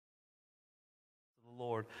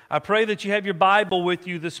Lord. I pray that you have your Bible with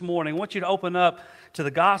you this morning. I want you to open up to the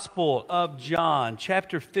Gospel of John,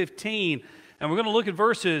 chapter 15. And we're going to look at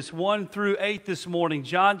verses 1 through 8 this morning.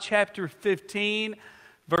 John chapter 15,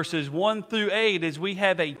 verses 1 through 8, as we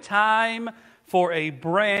have a time for a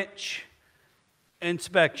branch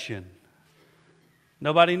inspection.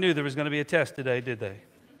 Nobody knew there was going to be a test today, did they?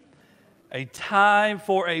 A time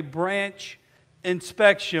for a branch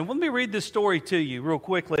inspection. Let me read this story to you real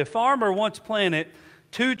quickly. A farmer once planted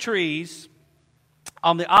 2 trees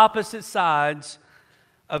on the opposite sides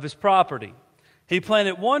of his property. He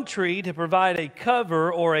planted one tree to provide a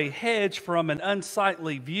cover or a hedge from an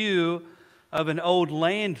unsightly view of an old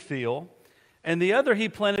landfill, and the other he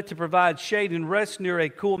planted to provide shade and rest near a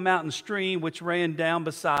cool mountain stream which ran down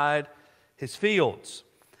beside his fields.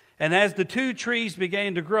 And as the 2 trees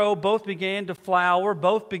began to grow, both began to flower,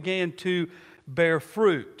 both began to bear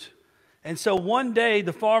fruit. And so one day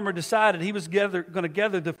the farmer decided he was going to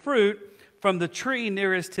gather the fruit from the tree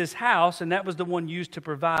nearest his house, and that was the one used to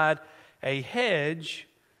provide a hedge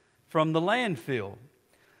from the landfill.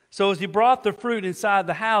 So as he brought the fruit inside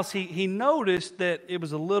the house, he noticed that it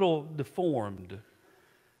was a little deformed.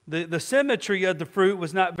 The symmetry of the fruit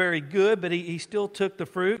was not very good, but he still took the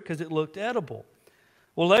fruit because it looked edible.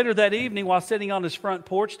 Well, later that evening, while sitting on his front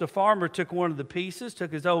porch, the farmer took one of the pieces,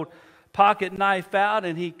 took his old pocket knife out,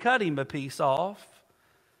 and he cut him a piece off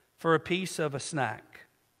for a piece of a snack.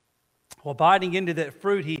 While biting into that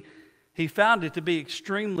fruit, he found it to be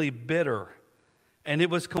extremely bitter, and it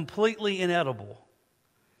was completely inedible.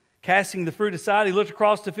 Casting the fruit aside, he looked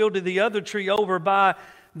across the field to the other tree over by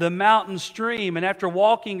the mountain stream, and after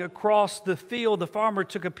walking across the field, the farmer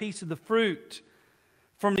took a piece of the fruit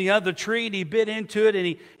from the other tree, and he bit into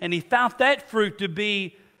it, and he found that fruit to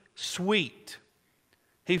be sweet.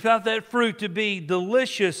 He found that fruit to be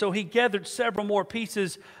delicious, so he gathered several more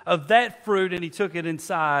pieces of that fruit and he took it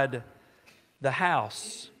inside the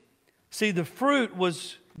house. See, the fruit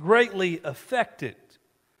was greatly affected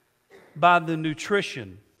by the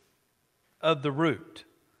nutrition of the root.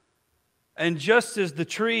 And just as the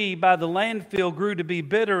tree by the landfill grew to be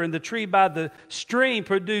bitter and the tree by the stream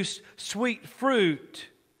produced sweet fruit,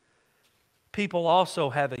 people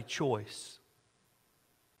also have a choice.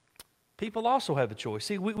 People also have a choice.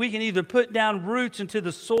 See, we can either put down roots into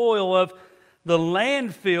the soil of the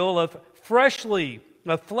landfill of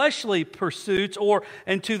fleshly pursuits, or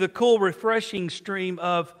into the cool, refreshing stream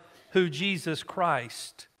of who Jesus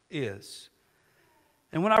Christ is.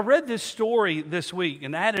 And when I read this story this week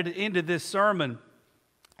and added it into this sermon,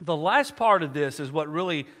 the last part of this is what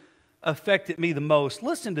really affected me the most.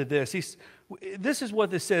 Listen to this. This is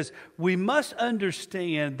what this says. We must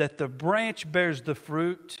understand that the branch bears the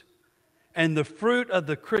fruit, and the fruit of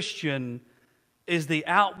the Christian is the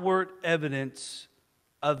outward evidence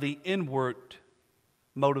of the inward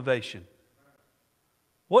motivation.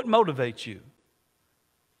 What motivates you?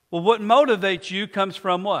 Well, what motivates you comes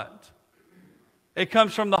from what? It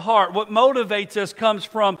comes from the heart. What motivates us comes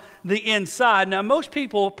from the inside. Now, most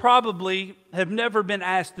people probably have never been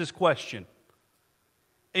asked this question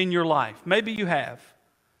in your life. Maybe you have.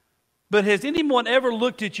 But has anyone ever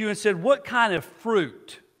looked at you and said, what kind of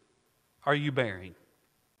fruit are you bearing?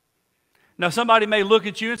 Now, somebody may look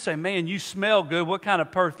at you and say, man, you smell good. What kind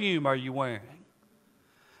of perfume are you wearing?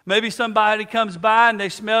 Maybe somebody comes by and they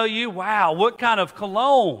smell you. Wow, what kind of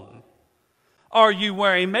cologne are you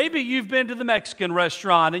wearing? Maybe you've been to the Mexican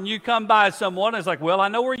restaurant and you come by someone and it's like, well, I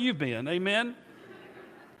know where you've been. Amen?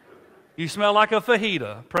 You smell like a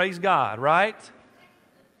fajita. Praise God, right?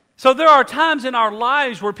 So there are times in our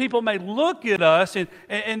lives where people may look at us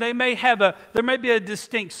and they may there may be a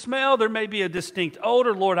distinct smell, there may be a distinct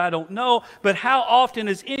odor, Lord, I don't know. But how often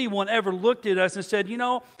has anyone ever looked at us and said, you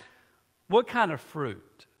know, what kind of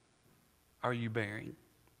fruit are you bearing?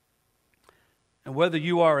 And whether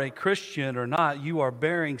you are a Christian or not, you are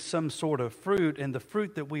bearing some sort of fruit, and the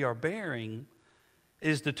fruit that we are bearing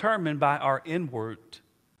is determined by our inward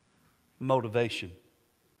motivation.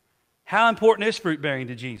 How important is fruit bearing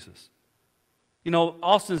to Jesus? You know,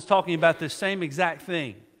 Austin's talking about this same exact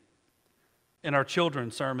thing in our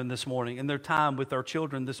children's sermon this morning, in their time with our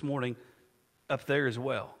children this morning up there as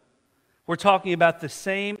well. We're talking about the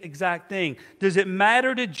same exact thing. Does it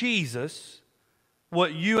matter to Jesus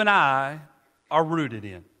what you and I are rooted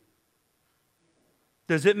in?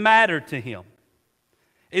 Does it matter to Him?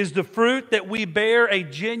 Is the fruit that we bear a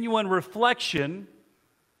genuine reflection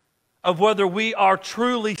of whether we are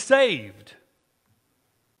truly saved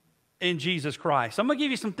in Jesus Christ? I'm going to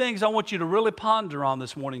give you some things I want you to really ponder on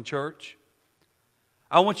this morning, church.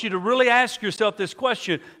 I want you to really ask yourself this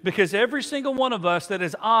question, because every single one of us that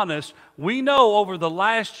is honest, we know over the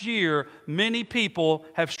last year many people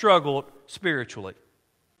have struggled spiritually.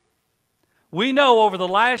 We know over the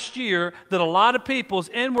last year that a lot of people's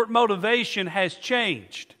inward motivation has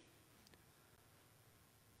changed.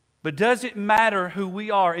 But does it matter who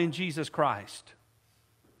we are in Jesus Christ?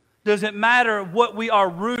 Does it matter what we are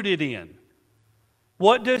rooted in?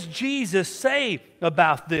 What does Jesus say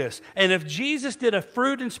about this? And if Jesus did a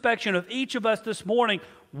fruit inspection of each of us this morning,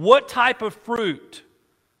 what type of fruit,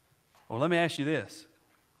 or let me ask you this,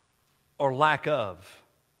 or lack of,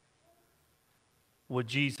 would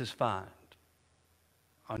Jesus find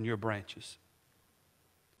on your branches?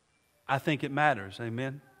 I think it matters,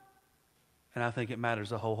 amen? And I think it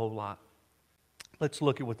matters a whole lot. Let's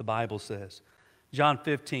look at what the Bible says. John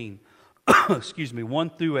 15, 1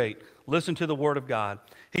 through 8. Listen to the word of God.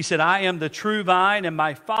 He said, I am the true vine, and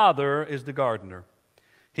my Father is the gardener.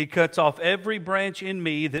 He cuts off every branch in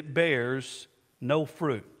me that bears no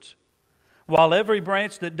fruit, while every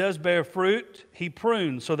branch that does bear fruit, He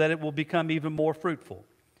prunes so that it will become even more fruitful.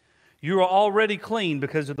 You are already clean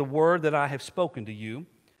because of the word that I have spoken to you.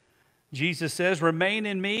 Jesus says, remain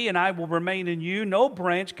in me, and I will remain in you. No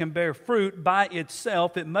branch can bear fruit by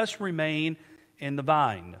itself. It must remain in the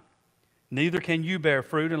vine. Neither can you bear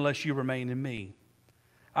fruit unless you remain in me.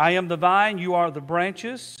 I am the vine, you are the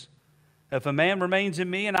branches. If a man remains in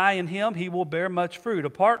me and I in him, he will bear much fruit.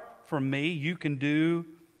 Apart from me, you can do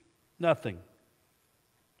nothing.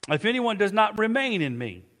 If anyone does not remain in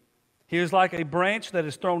me, he is like a branch that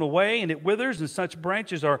is thrown away and it withers, and such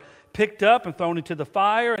branches are picked up and thrown into the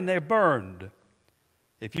fire and they're burned.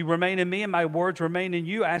 If you remain in me and my words remain in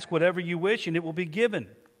you, ask whatever you wish and it will be given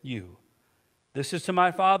you. This is to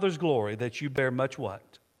my Father's glory, that you bear much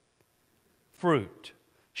what? Fruit,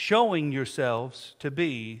 showing yourselves to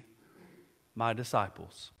be my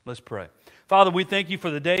disciples. Let's pray. Father, we thank you for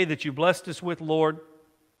the day that you blessed us with, Lord.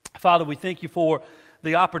 Father, we thank you for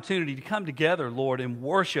the opportunity to come together, Lord, and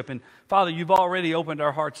worship. And Father, you've already opened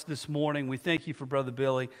our hearts this morning. We thank you for Brother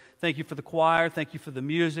Billy. Thank you for the choir. Thank you for the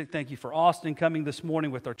music. Thank you for Austin coming this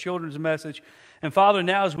morning with our children's message. And Father,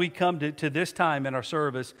 now as we come to this time in our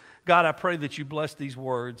service, God, I pray that you bless these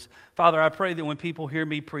words. Father, I pray that when people hear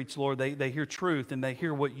me preach, Lord, they hear truth and they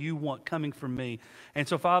hear what you want coming from me. And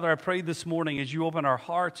so, Father, I pray this morning as you open our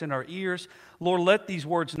hearts and our ears, Lord, let these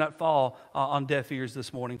words not fall on deaf ears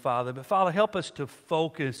this morning, Father. But, Father, help us to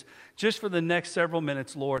focus just for the next several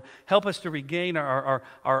minutes, Lord. Help us to regain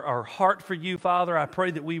our heart for you, Father. I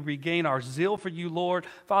pray that we regain our zeal for you, Lord.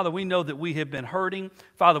 Father, we know that we have been hurting.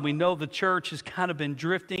 Father, we know the church has kind of been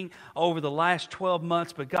drifting over the last 12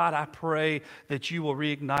 months. But, God, I pray that you will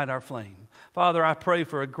reignite our flame. Father, I pray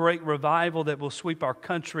for a great revival that will sweep our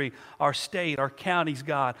country, our state, our counties,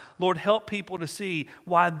 God. Lord, help people to see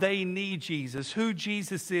why they need Jesus, who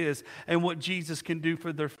Jesus is, and what Jesus can do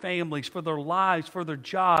for their families, for their lives, for their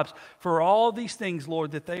jobs, for all these things,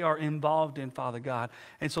 Lord, that they are involved in, Father God.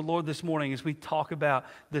 And so, Lord, this morning, as we talk about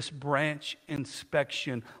this branch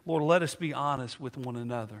inspection, Lord, let us be honest with one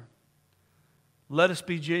another. Let us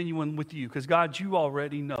be genuine with you, because, God, you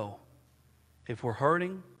already know if we're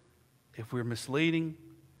hurting, if we're misleading,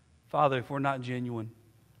 Father, if we're not genuine.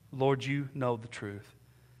 Lord, you know the truth.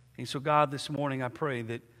 And so, God, this morning I pray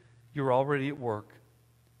that you're already at work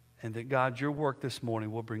and that, God, your work this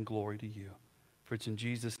morning will bring glory to you. For it's in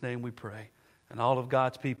Jesus' name we pray. And all of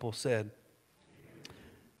God's people said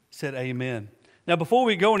amen. Now, before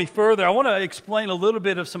we go any further, I want to explain a little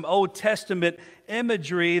bit of some Old Testament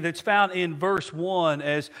imagery that's found in verse 1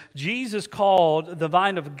 as Jesus called the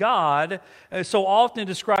vine of God, so often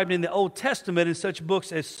described in the Old Testament in such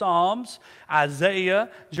books as Psalms, Isaiah,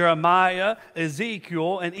 Jeremiah,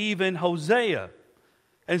 Ezekiel, and even Hosea.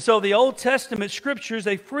 And so the Old Testament scriptures,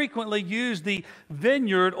 they frequently use the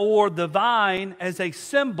vineyard or the vine as a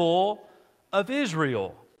symbol of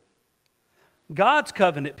Israel, God's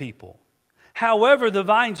covenant people. However, the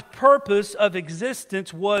vine's purpose of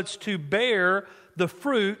existence was to bear the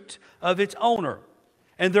fruit of its owner.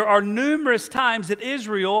 And there are numerous times that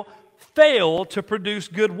Israel failed to produce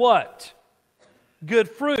good what? Good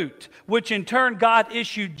fruit, which in turn God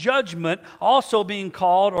issued judgment, also being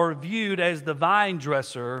called or viewed as the vine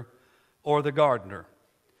dresser or the gardener.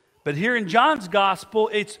 But here in John's gospel,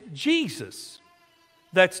 it's Jesus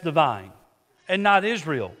that's the vine and not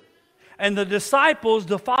Israel. And the disciples,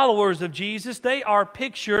 the followers of Jesus, they are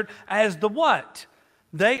pictured as the what?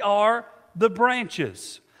 They are the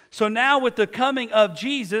branches. So now with the coming of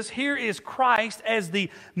Jesus, here is Christ as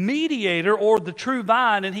the mediator or the true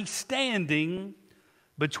vine, and he's standing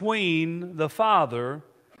between the Father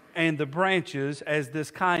and the branches as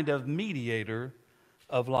this kind of mediator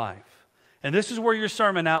of life. And this is where your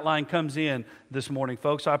sermon outline comes in this morning,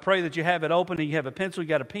 folks. So I pray that you have it open and you have a pencil, you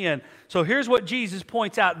got a pen. So here's what Jesus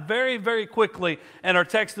points out very, very quickly in our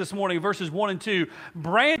text this morning, verses 1 and 2.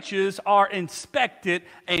 Branches are inspected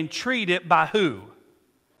and treated by who?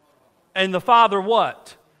 And the Father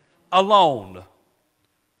what? Alone.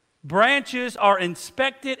 Branches are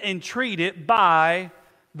inspected and treated by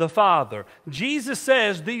the Father. Jesus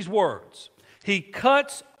says these words. He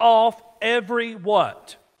cuts off every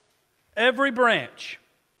what? Every branch.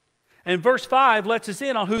 And verse 5 lets us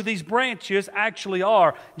in on who these branches actually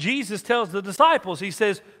are. Jesus tells the disciples, he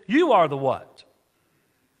says, you are the what?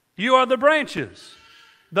 You are the branches.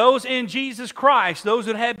 Those in Jesus Christ, those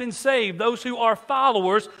that have been saved, those who are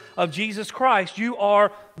followers of Jesus Christ, you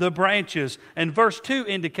are the branches. And verse 2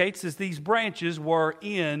 indicates that these branches were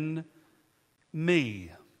in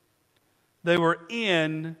me. They were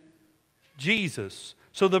in Jesus.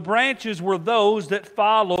 So the branches were those that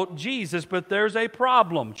followed Jesus, but there's a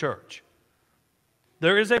problem, church.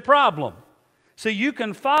 There is a problem. See, you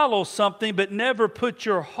can follow something but never put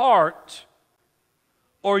your heart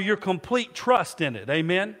or your complete trust in it.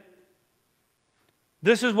 Amen?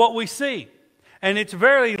 This is what we see. And it's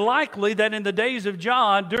very likely that in the days of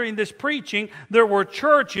John, during this preaching, there were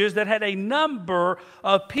churches that had a number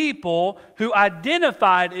of people who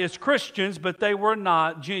identified as Christians, but they were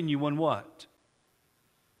not genuine what?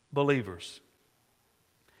 Believers.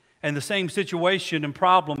 And the same situation and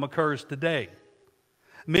problem occurs today.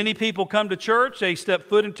 Many people come to church, they step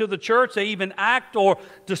foot into the church, they even act or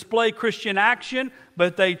display Christian action,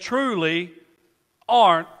 but they truly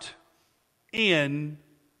aren't in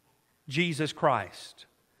Jesus Christ.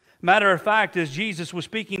 Matter of fact, as Jesus was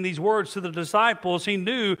speaking these words to the disciples, he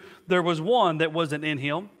knew there was one that wasn't in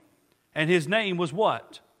him, and his name was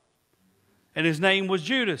what? And his name was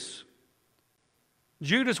Judas.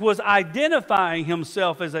 Judas was identifying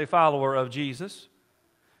himself as a follower of Jesus.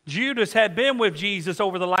 Judas had been with Jesus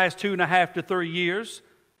over the last 2.5 to 3 years,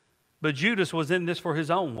 but Judas was in this for his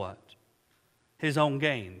own what? His own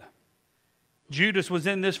gain. Judas was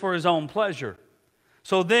in this for his own pleasure.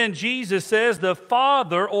 So then Jesus says the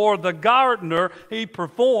father or the gardener, he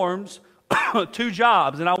performs 2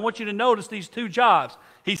 jobs. And I want you to notice these 2 jobs.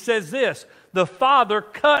 He says this, the father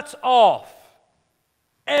cuts off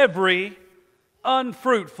every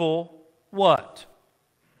unfruitful what?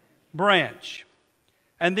 Branch.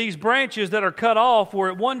 And these branches that are cut off were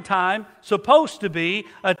at one time supposed to be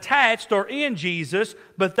attached or in Jesus,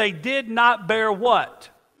 but they did not bear what?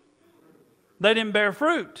 They didn't bear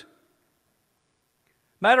fruit.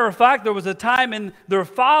 Matter of fact, there was a time in their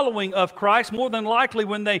following of Christ, more than likely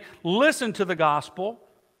when they listened to the gospel,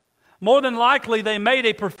 more than likely they made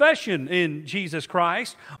a profession in Jesus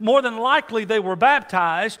Christ, more than likely they were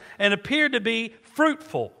baptized and appeared to be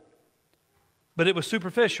fruitful, but it was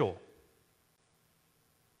superficial.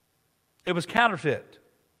 It was counterfeit.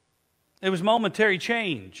 It was momentary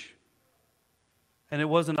change, and it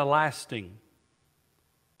wasn't a lasting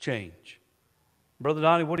change. Brother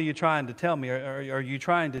Donnie, what are you trying to tell me? Are you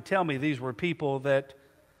trying to tell me these were people that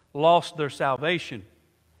lost their salvation?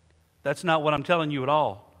 That's not what I'm telling you at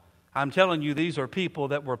all. I'm telling you these are people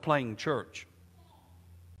that were playing church.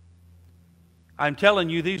 I'm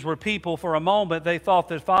telling you these were people, for a moment, they thought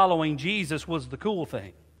that following Jesus was the cool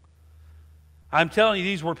thing. I'm telling you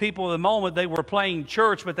these were people, at the moment, they were playing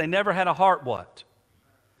church, but they never had a heart what?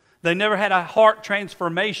 They never had a heart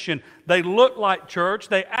transformation. They looked like church.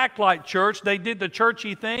 They act like church. They did the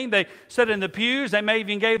churchy thing. They sat in the pews. They may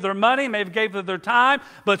even gave their money, may have gave their time,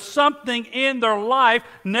 but something in their life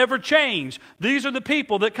never changed. These are the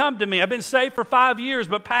people that come to me. I've been saved for 5 years,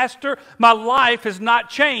 but Pastor, my life has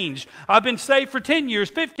not changed. I've been saved for 10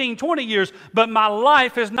 years, 15, 20 years, but my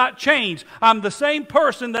life has not changed. I'm the same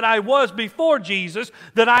person that I was before Jesus,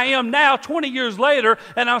 that I am now 20 years later,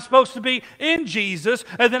 and I'm supposed to be in Jesus.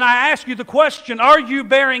 And then I ask you the question, are you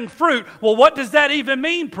bearing fruit? Well, what does that even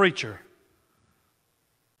mean, preacher?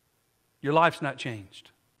 Your life's not changed.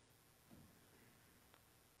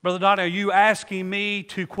 Brother Donnie, are you asking me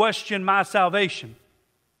to question my salvation?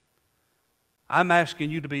 I'm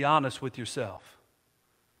asking you to be honest with yourself.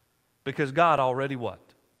 Because God already what?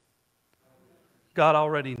 God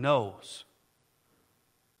already knows.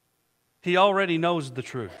 He already knows the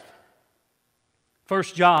truth. 1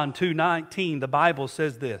 John 2:19, the Bible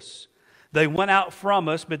says this, they went out from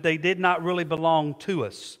us, but they did not really belong to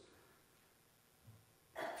us.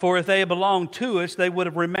 For if they had belonged to us, they would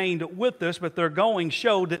have remained with us, but their going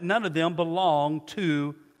showed that none of them belonged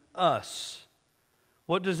to us.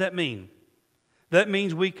 What does that mean? That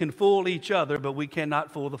means we can fool each other, but we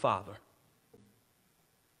cannot fool the Father.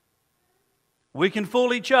 We can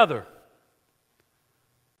fool each other,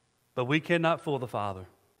 But we cannot fool the Father.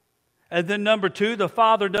 And then number two, the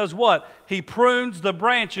Father does what? He prunes the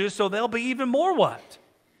branches so they'll be even more what?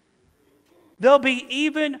 They'll be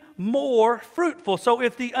even more fruitful. So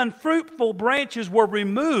if the unfruitful branches were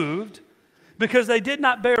removed because they did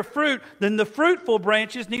not bear fruit, then the fruitful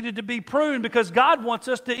branches needed to be pruned because God wants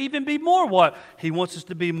us to even be more what? He wants us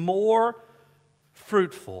to be more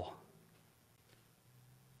fruitful.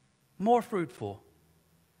 More fruitful.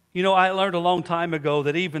 You know, I learned a long time ago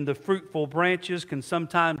that even the fruitful branches can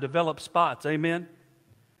sometimes develop spots. Amen?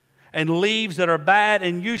 And leaves that are bad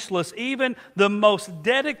and useless. Even the most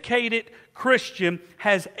dedicated Christian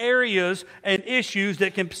has areas and issues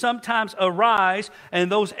that can sometimes arise,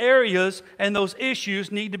 and those areas and those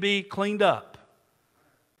issues need to be cleaned up.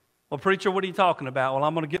 Well, preacher, what are you talking about? Well,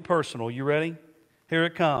 I'm going to get personal. You ready? Here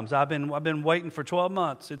it comes. I've been waiting for 12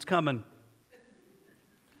 months. It's coming.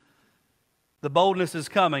 The boldness is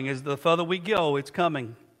coming. As the further we go, it's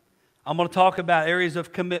coming. I'm going to talk about areas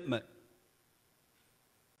of commitment.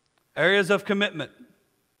 Areas of commitment.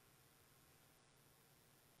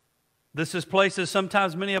 This is places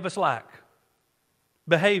sometimes many of us lack.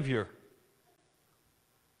 Behavior.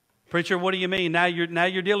 Preacher, what do you mean? Now you're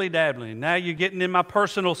dilly-dabbling. Now you're getting in my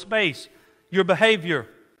personal space. Your behavior.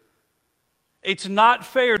 It's not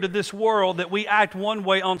fair to this world that we act one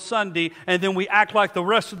way on Sunday and then we act like the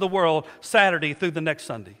rest of the world Saturday through the next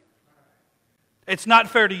Sunday. It's not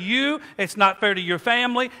fair to you, it's not fair to your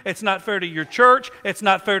family, it's not fair to your church, it's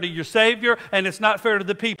not fair to your Savior, and it's not fair to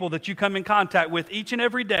the people that you come in contact with each and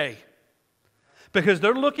every day. Because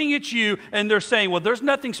they're looking at you and they're saying, well, there's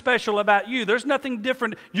nothing special about you. There's nothing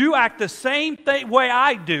different. You act the same way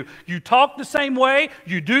I do. You talk the same way.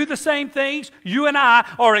 You do the same things. You and I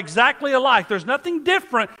are exactly alike. There's nothing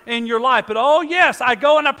different in your life. But oh yes, I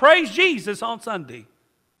go and I praise Jesus on Sunday.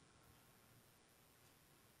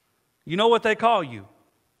 You know what they call you?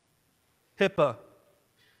 Hypocrite.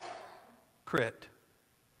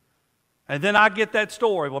 And then I get that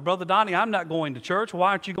story. Well, Brother Donnie, I'm not going to church.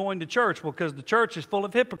 Why aren't you going to church? Well, because the church is full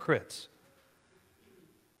of hypocrites.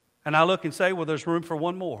 And I look and say, well, there's room for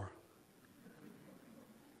one more.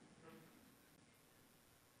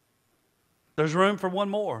 There's room for one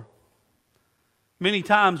more. Many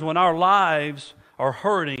times when our lives are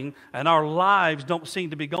hurting and our lives don't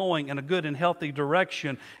seem to be going in a good and healthy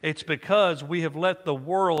direction, it's because we have let the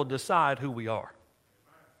world decide who we are.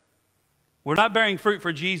 We're not bearing fruit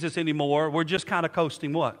for Jesus anymore. We're just kind of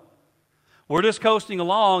coasting what? We're just coasting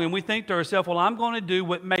along and we think to ourselves, well, I'm going to do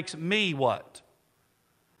what makes me what?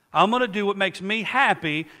 I'm going to do what makes me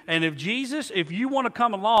happy. And if you want to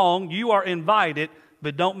come along, you are invited,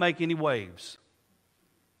 but don't make any waves.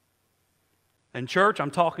 And church, I'm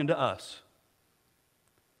talking to us.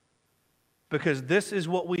 Because this is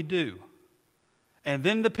what we do. And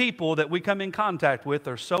then the people that we come in contact with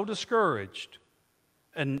are so discouraged.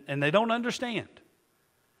 And they don't understand.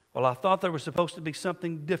 Well, I thought there was supposed to be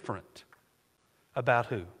something different. About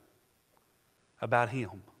who? About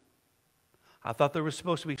Him. I thought there was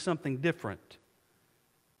supposed to be something different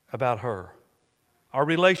about her. Our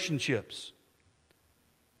relationships,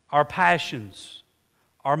 our passions,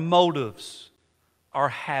 our motives, our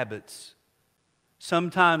habits.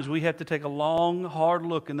 Sometimes we have to take a long, hard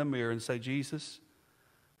look in the mirror and say, Jesus,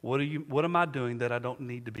 what am I doing that I don't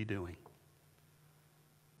need to be doing?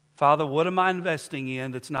 Father, what am I investing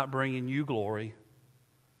in that's not bringing you glory?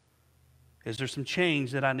 Is there some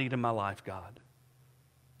change that I need in my life, God?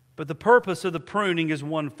 But the purpose of the pruning is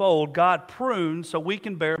onefold. God prunes so we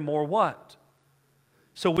can bear more what?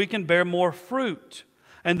 So we can bear more fruit.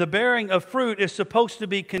 And the bearing of fruit is supposed to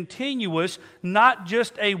be continuous, not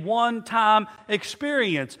just a one-time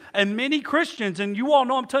experience. And many Christians, and you all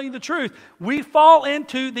know I'm telling you the truth, we fall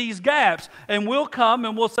into these gaps. And we'll come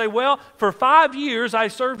and we'll say, well, for 5 years I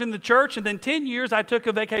served in the church, and then 10 years I took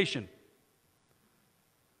a vacation.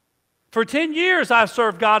 For 10 years I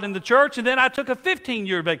served God in the church, and then I took a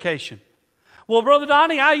 15-year vacation. Well, Brother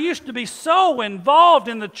Donnie, I used to be so involved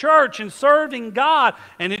in the church and serving God,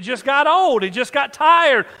 and it just got old. It just got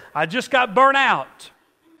tired. I just got burnt out.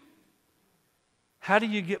 How do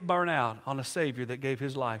you get burnt out on a Savior that gave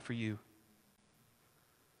His life for you?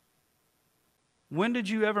 When did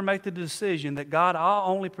you ever make the decision that, God, I'll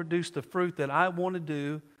only produce the fruit that I want to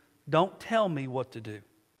do. Don't tell me what to do.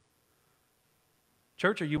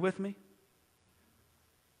 Church, are you with me?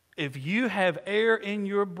 If you have air in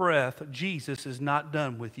your breath, Jesus is not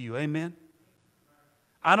done with you. Amen?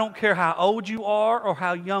 I don't care how old you are or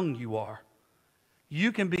how young you are.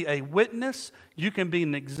 You can be a witness. You can be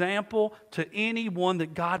an example to anyone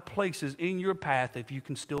that God places in your path if you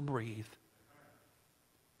can still breathe.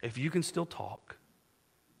 If you can still talk.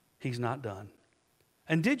 He's not done.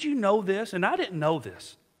 And did you know this? And I didn't know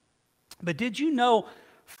this. But did you know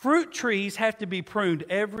fruit trees have to be pruned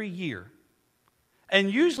every year?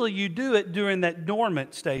 And usually you do it during that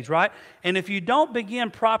dormant stage, right? And if you don't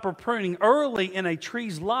begin proper pruning early in a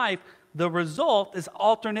tree's life, the result is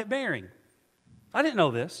alternate bearing. I didn't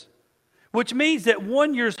know this. Which means that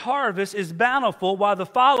one year's harvest is bountiful while the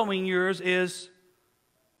following year's is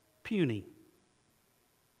puny.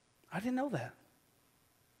 I didn't know that.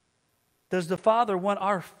 Does the Father want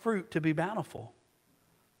our fruit to be bountiful?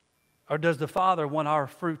 Or does the Father want our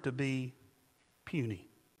fruit to be puny?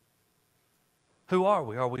 Who are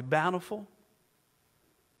we? Are we bountiful?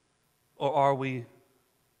 Or are we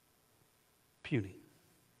puny?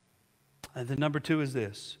 And the number 2 is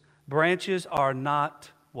this. Branches are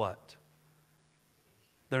not what?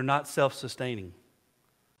 They're not self-sustaining.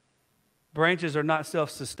 Branches are not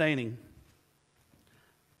self-sustaining.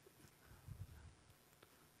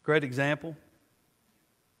 Great example.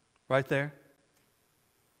 Right there.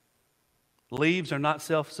 Leaves are not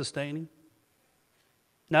self-sustaining.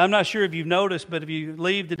 Now, I'm not sure if you've noticed, but if you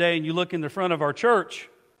leave today and you look in the front of our church,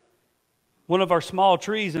 one of our small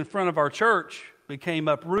trees in front of our church became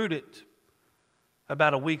uprooted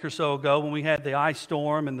about a week or so ago when we had the ice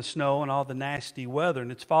storm and the snow and all the nasty weather, and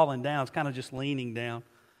it's falling down. It's kind of just leaning down.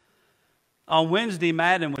 On Wednesday,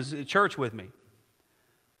 Madden was at church with me.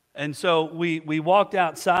 And so we walked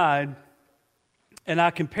outside, and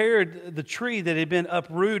I compared the tree that had been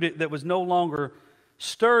uprooted that was no longer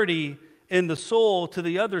sturdy in the soil to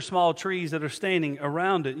the other small trees that are standing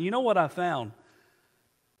around it. And you know what I found?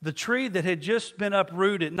 The tree that had just been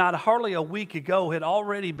uprooted not hardly a week ago had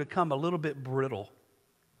already become a little bit brittle.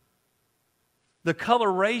 The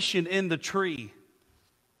coloration in the tree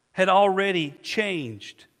had already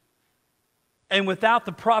changed. And without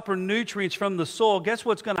the proper nutrients from the soil, guess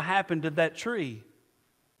what's going to happen to that tree?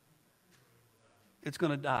 It's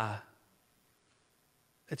going to die.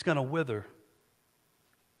 It's going to wither.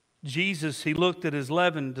 Jesus, he looked at his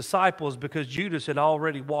 11 disciples because Judas had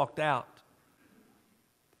already walked out.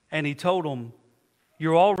 And he told them,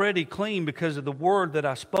 you're already clean because of the word that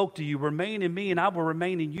I spoke to you. Remain in me and I will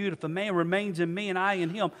remain in you. If a man remains in me and I in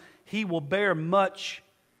him, he will bear much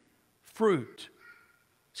fruit.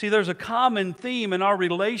 See, there's a common theme in our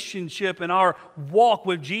relationship and our walk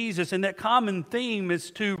with Jesus, and that common theme is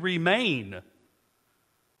to remain.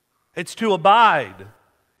 It's to abide.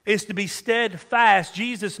 It's to be steadfast.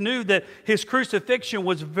 Jesus knew that his crucifixion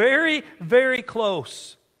was very, very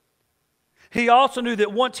close. He also knew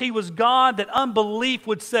that once he was gone, that unbelief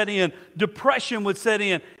would set in, depression would set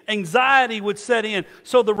in, anxiety would set in.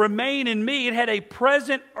 So the remain in me, it had a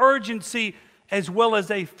present urgency as well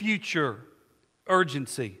as a future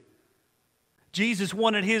urgency. Jesus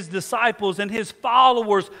wanted his disciples and his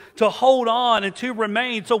followers to hold on and to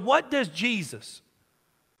remain. So what does Jesus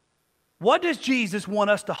want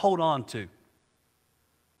us to hold on to?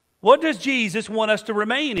 What does Jesus want us to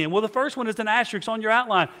remain in? Well, the first one is an asterisk on your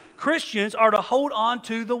outline. Christians are to hold on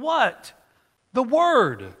to the what? The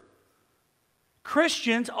Word.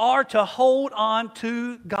 Christians are to hold on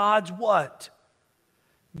to God's what?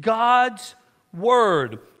 God's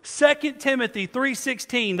Word. 2 Timothy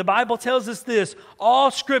 3:16, the Bible tells us this.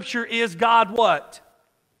 All Scripture is God what?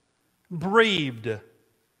 Breathed.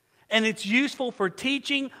 And it's useful for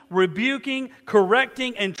teaching, rebuking,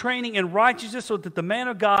 correcting, and training in righteousness so that the man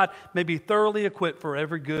of God may be thoroughly equipped for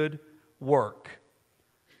every good work.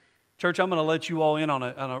 Church, I'm going to let you all in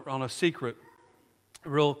on a secret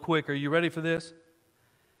real quick. Are you ready for this?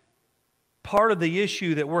 Part of the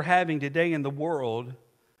issue that we're having today in the world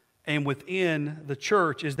and within the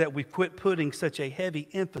church is that we've quit putting such a heavy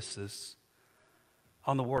emphasis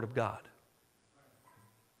on the Word of God.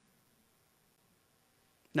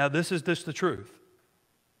 Now, this is just the truth.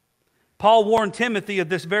 Paul warned Timothy of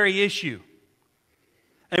this very issue.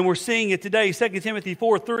 And we're seeing it today. 2 Timothy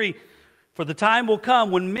 4:3, for the time will come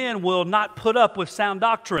when men will not put up with sound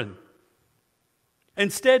doctrine.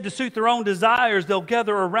 Instead, to suit their own desires, they'll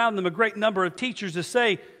gather around them a great number of teachers to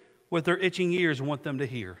say what their itching ears want them to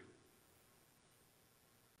hear.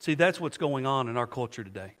 See, that's what's going on in our culture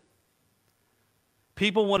today.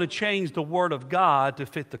 People want to change the Word of God to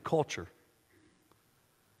fit the culture.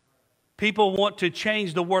 People want to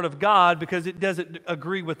change the Word of God because it doesn't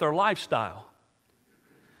agree with their lifestyle.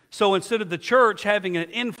 So instead of the church having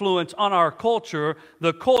an influence on our culture,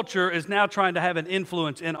 the culture is now trying to have an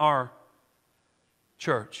influence in our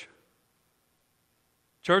church.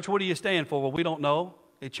 Church, what do you stand for? Well, we don't know.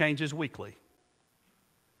 It changes weekly.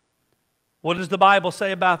 What does the Bible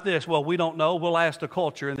say about this? Well, we don't know. We'll ask the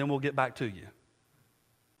culture and then we'll get back to you.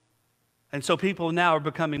 And so people now are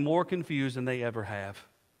becoming more confused than they ever have.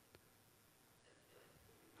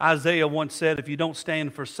 Isaiah once said, if you don't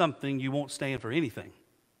stand for something, you won't stand for anything.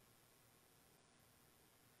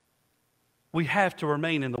 We have to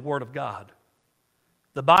remain in the Word of God.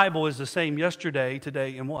 The Bible is the same yesterday,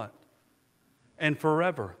 today, and what? And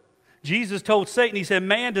forever. Jesus told Satan, he said,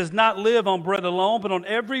 man does not live on bread alone, but on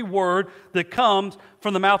every word that comes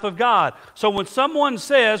from the mouth of God. So when someone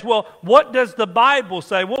says, well, what does the Bible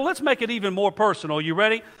say? Well, let's make it even more personal. You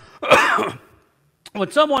ready? When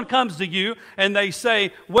someone comes to you and they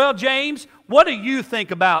say, well, James, what do you think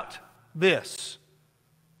about this?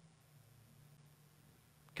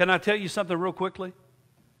 Can I tell you something real quickly?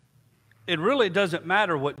 It really doesn't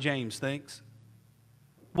matter what James thinks.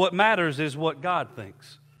 What matters is what God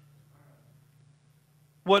thinks.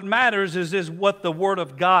 What matters is what the Word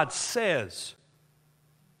of God says.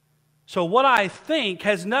 So what I think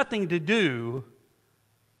has nothing to do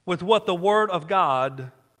with what the Word of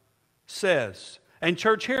God says. And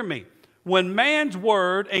church, hear me. When man's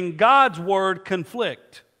word and God's word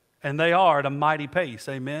conflict, and they are at a mighty pace,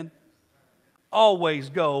 amen? Always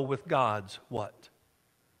go with God's what?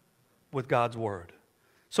 With God's word.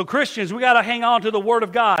 So Christians, we got to hang on to the Word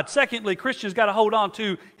of God. Secondly, Christians got to hold on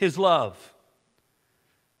to His love.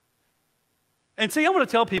 And see, I want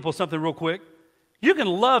to tell people something real quick. You can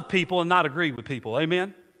love people and not agree with people.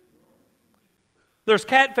 Amen? There's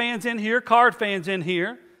Cat fans in here, Card fans in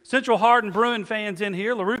here, Central Hardin Bruin fans in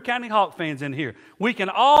here, LaRue County Hawk fans in here. We can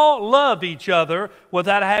all love each other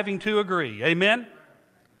without having to agree. Amen?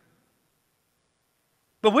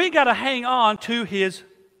 But we got to hang on to His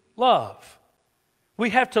love. We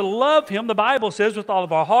have to love Him, the Bible says, with all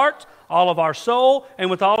of our heart, all of our soul, and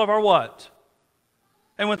with all of our what?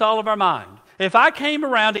 And with all of our mind. If I came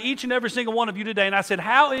around to each and every single one of you today and I said,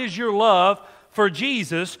 how is your love for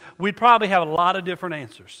Jesus? We'd probably have a lot of different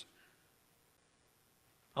answers.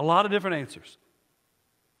 A lot of different answers.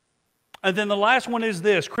 And then the last one is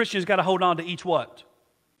this. Christians got to hold on to each what?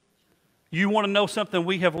 You want to know something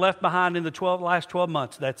we have left behind in the last 12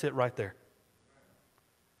 months? That's it right there.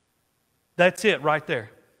 That's it right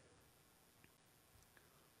there.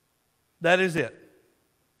 That is it.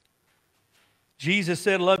 Jesus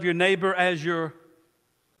said, love your neighbor as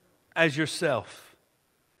yourself.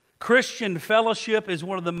 Christian fellowship is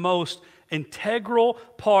one of the most integral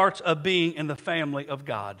parts of being in the family of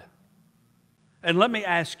God. And let me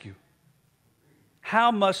ask you,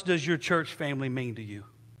 how much does your church family mean to you?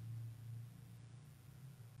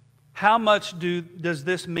 How much does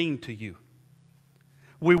this mean to you?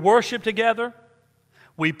 We worship together.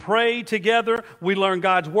 We pray together. We learn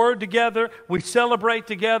God's Word together. We celebrate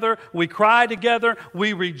together. We cry together.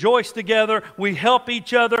 We rejoice together. We help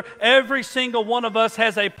each other. Every single one of us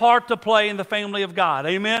has a part to play in the family of God.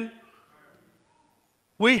 Amen?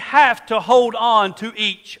 We have to hold on to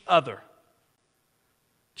each other.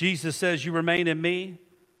 Jesus says, you remain in me,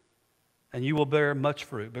 and you will bear much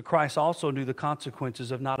fruit. But Christ also knew the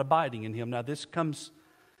consequences of not abiding in Him. Now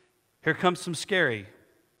here comes some scary.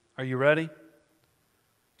 Are you ready?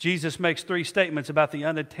 Jesus makes 3 statements about the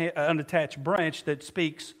unattached branch that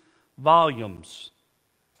speaks volumes.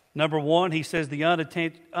 Number 1, He says the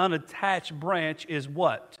unattached branch is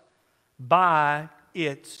what? By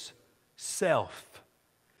itself.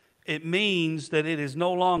 It means that it is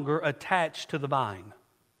no longer attached to the vine.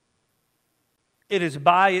 It is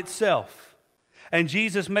by itself. And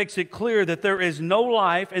Jesus makes it clear that there is no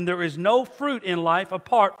life and there is no fruit in life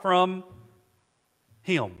apart from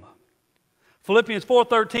Him. Philippians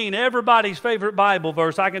 4:13, everybody's favorite Bible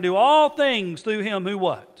verse. I can do all things through Him who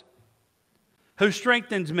what? Who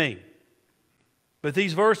strengthens me. But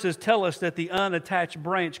these verses tell us that the unattached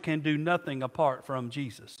branch can do nothing apart from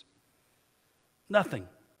Jesus. Nothing.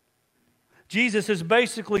 Jesus is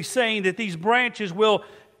basically saying that these branches will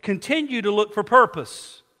continue to look for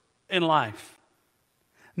purpose in life,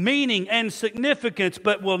 meaning and significance,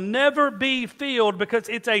 but will never be filled because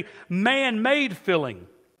it's a man-made filling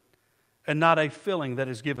and not a filling that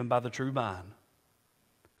is given by the true vine.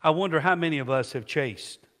 I wonder how many of us have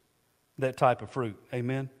chased that type of fruit.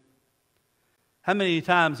 Amen? How many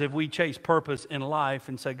times have we chased purpose in life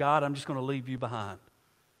and say, God, I'm just going to leave you behind.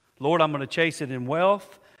 Lord, I'm going to chase it in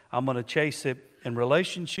wealth. I'm going to chase it in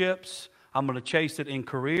relationships. I'm going to chase it in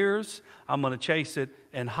careers. I'm going to chase it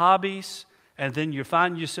in hobbies. And then you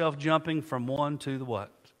find yourself jumping from one to the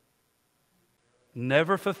what?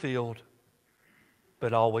 Never fulfilled,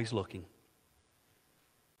 but always looking.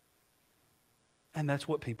 And that's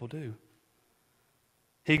what people do.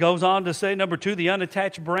 He goes on to say, number 2, the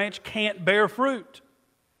unattached branch can't bear fruit.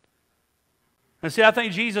 And see, I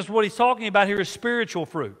think Jesus, what He's talking about here is spiritual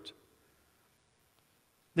fruit.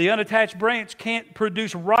 The unattached branch can't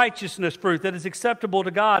produce righteousness fruit that is acceptable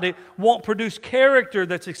to God. It won't produce character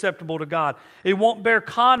that's acceptable to God. It won't bear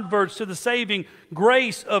converts to the saving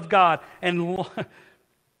grace of God. And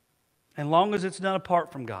long as it's done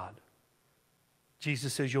apart from God,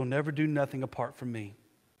 Jesus says, you'll never do nothing apart from me.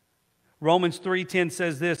 Romans 3:10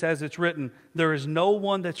 says this, as it's written, there is no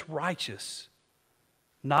one that's righteous,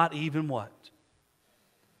 not even what?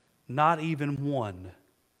 Not even one.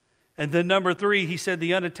 And then number 3, he said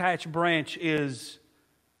the unattached branch it's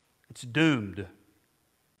doomed.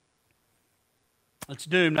 It's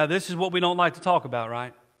doomed. Now this is what we don't like to talk about,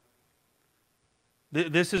 right?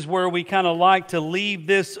 This is where we kind of like to leave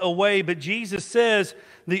this away. But Jesus says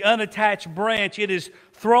the unattached branch, it is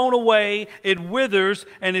thrown away, it withers,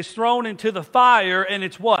 and is thrown into the fire, and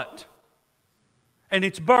it's what? And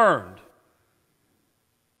it's burned.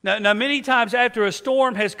 Now, many times after a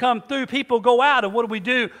storm has come through, people go out, and what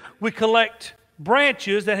do? We collect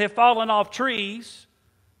branches that have fallen off trees.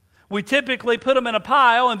 We typically put them in a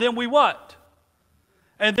pile, and then we what?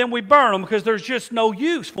 And then we burn them because there's just no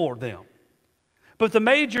use for them. But the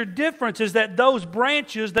major difference is that those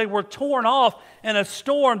branches, they were torn off in a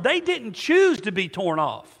storm. They didn't choose to be torn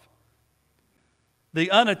off.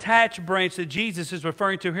 The unattached branch that Jesus is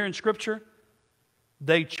referring to here in Scripture,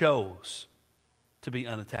 they chose to be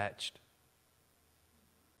unattached.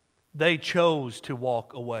 They chose to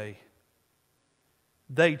walk away.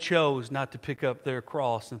 They chose not to pick up their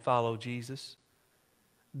cross and follow Jesus.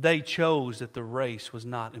 They chose that the race was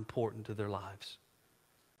not important to their lives.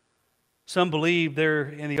 Some believe there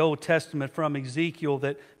in the Old Testament from Ezekiel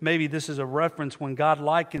that maybe this is a reference when God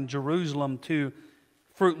likened Jerusalem to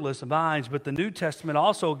fruitless vines, but the New Testament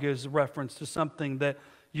also gives reference to something that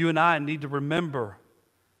you and I need to remember.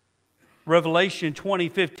 Revelation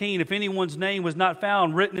 20:15, if anyone's name was not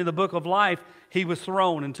found written in the book of life, he was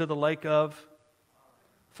thrown into the lake of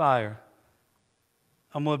fire.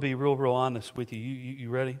 I'm going to be real honest with you. You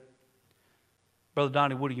ready? Brother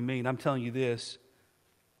Donnie, what do you mean? I'm telling you this.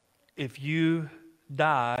 If you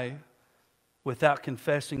die without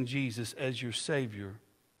confessing Jesus as your Savior,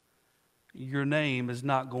 your name is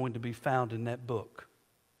not going to be found in that book.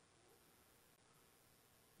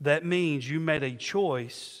 That means you made a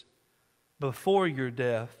choice before your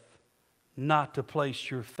death not to place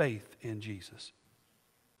your faith in Jesus.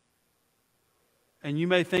 And you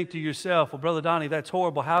may think to yourself, well, Brother Donnie, that's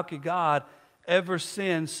horrible. How could God ever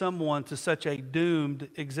send someone to such a doomed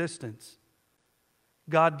existence?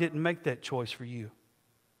 God didn't make that choice for you.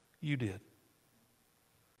 You did.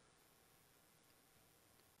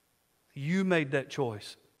 You made that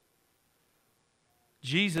choice.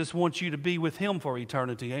 Jesus wants you to be with Him for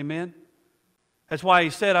eternity. Amen? That's why He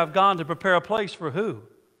said, I've gone to prepare a place for who?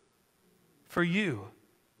 For you.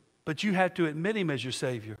 But you have to admit Him as your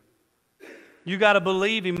Savior. You got to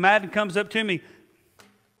believe Him. Madden comes up to me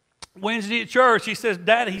Wednesday at church. He says,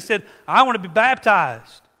 Daddy, he said, I want to be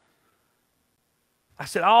baptized. I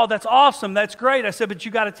said, oh, that's awesome. That's great. I said, but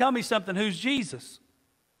you got to tell me something. Who's Jesus?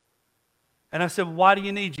 And I said, well, why do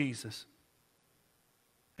you need Jesus?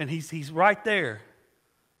 And he's right there.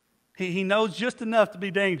 He knows just enough to be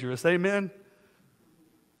dangerous. Amen?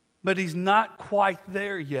 But he's not quite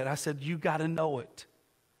there yet. I said, you got to know it.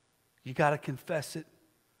 You got to confess it.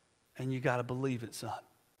 And you got to believe it, son.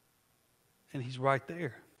 And he's right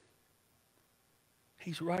there.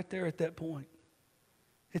 He's right there at that point.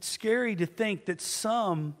 It's scary to think that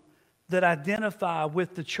some that identify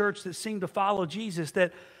with the church that seem to follow Jesus,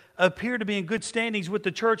 that appear to be in good standings with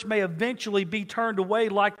the church, may eventually be turned away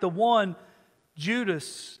like the one,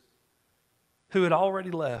 Judas, who had already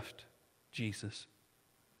left Jesus.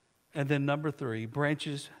 And then number 3,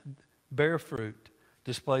 branches bear fruit,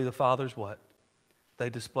 display the Father's what? They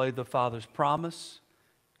display the Father's promise,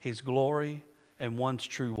 His glory, and one's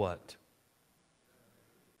true what?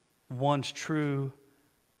 One's true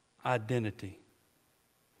identity.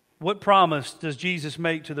 What promise does Jesus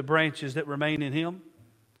make to the branches that remain in Him?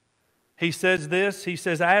 He says this, He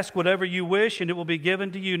says, ask whatever you wish and it will be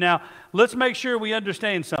given to you. Now, let's make sure we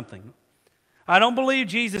understand something. I don't believe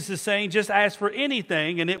Jesus is saying just ask for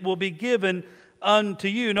anything and it will be given unto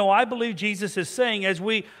you. No, I believe Jesus is saying as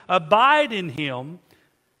we abide in Him,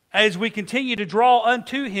 as we continue to draw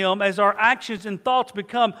unto Him, as our actions and thoughts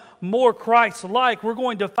become more Christ-like, we're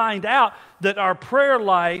going to find out that our prayer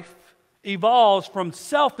life evolves from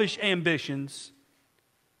selfish ambitions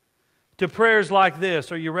to prayers like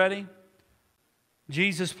this. Are you ready?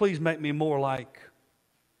 Jesus, please make me more like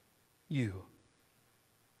you.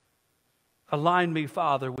 Align me,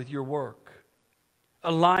 Father, with your work.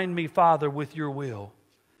 Align me, Father, with your will.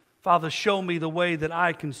 Father, show me the way that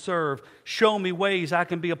I can serve. Show me ways I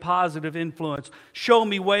can be a positive influence. Show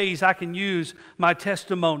me ways I can use my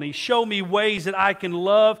testimony. Show me ways that I can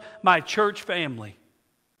love my church family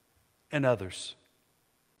and others.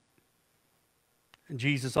 And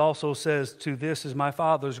Jesus also says, to this is my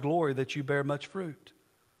Father's glory, that you bear much fruit.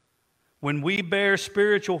 When we bear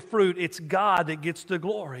spiritual fruit, it's God that gets the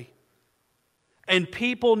glory. And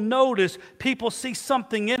people notice, people see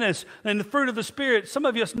something in us. And the fruit of the Spirit, some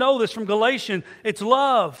of us know this from Galatians, it's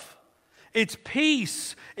love, it's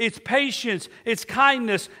peace, it's patience, it's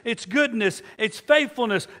kindness, it's goodness, it's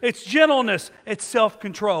faithfulness, it's gentleness, it's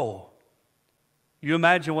self-control. You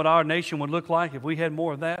imagine what our nation would look like if we had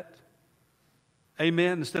more of that?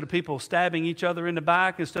 Amen. Instead of people stabbing each other in the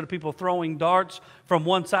back, instead of people throwing darts from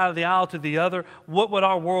one side of the aisle to the other, what would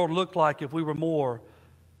our world look like if we were more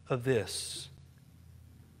of this?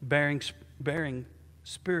 Bearing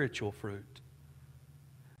spiritual fruit.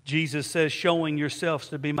 Jesus says, showing yourselves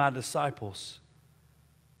to be my disciples.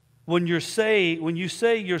 When you say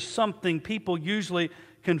you're something, people usually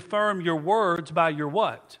confirm your words by your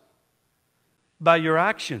what? By your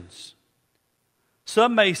actions.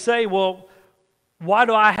 Some may say, well, why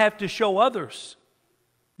do I have to show others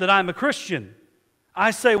that I'm a Christian? I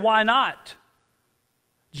say, why not?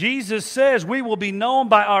 Jesus says we will be known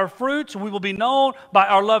by our fruits, we will be known by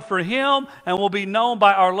our love for Him, and we'll be known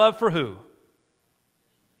by our love for who?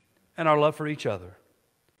 And our love for each other.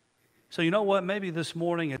 So you know what? Maybe this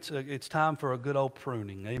morning it's time for a good old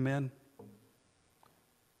pruning. Amen?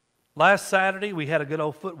 Last Saturday we had a good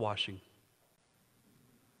old foot washing.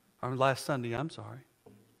 Or last Sunday, I'm sorry.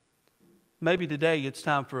 Maybe today it's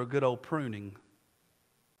time for a good old pruning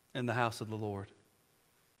in the house of the Lord.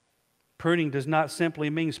 Pruning does not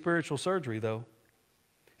simply mean spiritual surgery, though.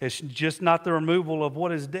 It's just not the removal of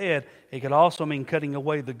what is dead. It could also mean cutting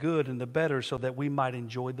away the good and the better so that we might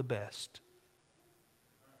enjoy the best.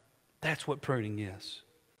 That's what pruning is.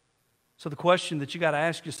 So the question that you got to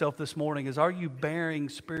ask yourself this morning is, are you bearing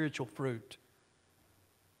spiritual fruit?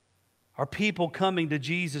 Are people coming to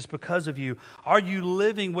Jesus because of you? Are you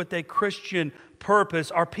living with a Christian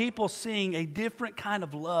purpose? Are people seeing a different kind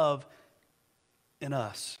of love in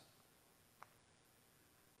us?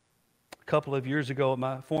 A couple of years ago at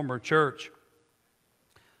my former church,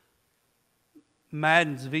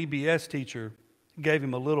 Madden's VBS teacher gave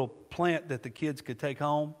him a little plant that the kids could take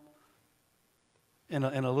home in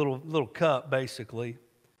a little cup, basically.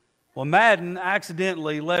 Well, Madden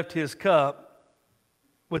accidentally left his cup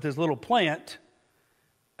with his little plant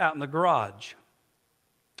out in the garage.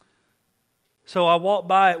 So I walked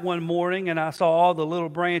by it one morning and I saw all the little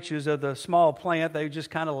branches of the small plant. They were just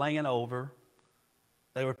kind of laying over.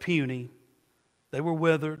 They were puny. They were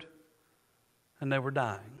withered. And they were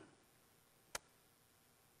dying.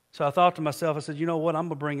 So I thought to myself, I said, you know what? I'm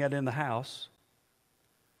going to bring that in the house.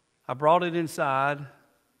 I brought it inside.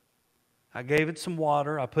 I gave it some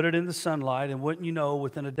water. I put it in the sunlight. And wouldn't you know,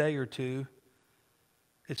 within a day or two,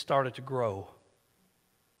 it started to grow.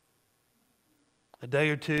 A day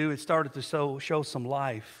or two, it started to show some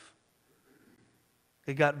life.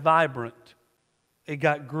 It got vibrant. It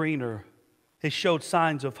got greener. It showed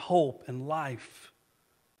signs of hope and life.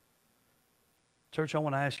 Church, I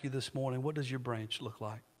want to ask you this morning, what does your branch look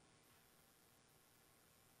like?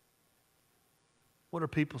 What are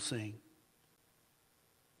people seeing?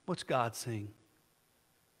 What's God seeing?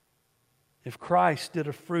 If Christ did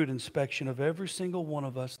a fruit inspection of every single one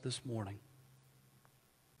of us this morning,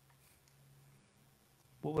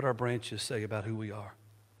 what would our branches say about who we are?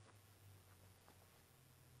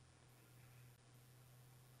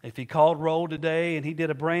 If He called roll today and He did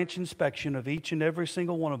a branch inspection of each and every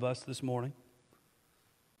single one of us this morning,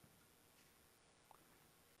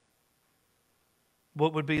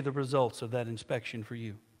 what would be the results of that inspection for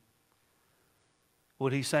you?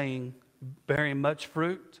 Would He saying bearing much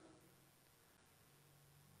fruit?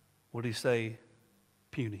 Would He say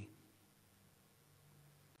puny?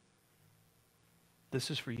 This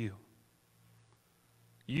is for you.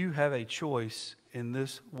 You have a choice in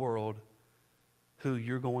this world who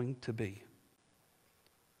you're going to be.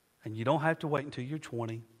 And you don't have to wait until you're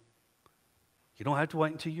 20. You don't have to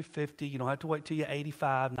wait until you're 50. You don't have to wait until you're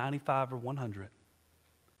 85, 95, or 100.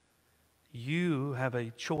 You have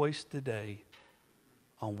a choice today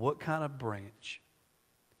on what kind of branch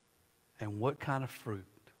and what kind of fruit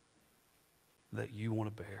that you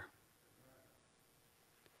want to bear.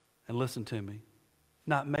 And listen to me.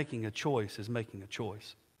 Not making a choice is making a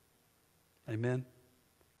choice. Amen?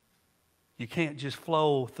 You can't just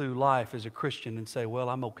flow through life as a Christian and say, well,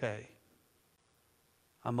 I'm okay.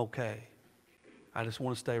 I'm okay. I just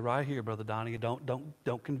want to stay right here, Brother Donnie.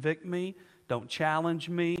 Don't convict me. Don't challenge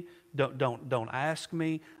me. Don't ask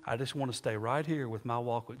me. I just want to stay right here with my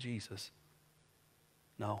walk with Jesus.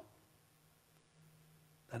 No.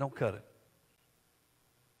 That don't cut it.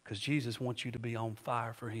 Because Jesus wants you to be on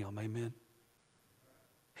fire for Him. Amen.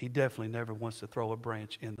 He definitely never wants to throw a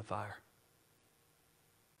branch in the fire.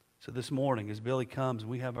 So this morning, as Billy comes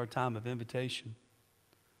and we have our time of invitation,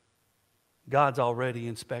 God's already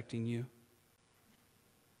inspecting you.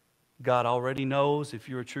 God already knows if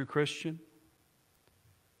you're a true Christian.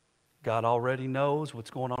 God already knows what's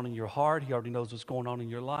going on in your heart. He already knows what's going on in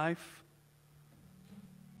your life.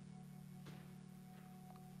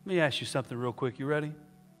 Let me ask you something real quick. You ready?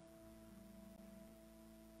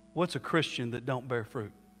 What's a Christian that don't bear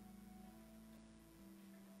fruit?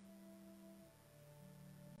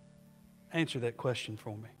 Answer that question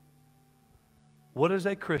for me. What is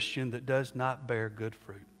a Christian that does not bear good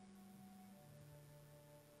fruit?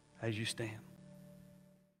 As you stand.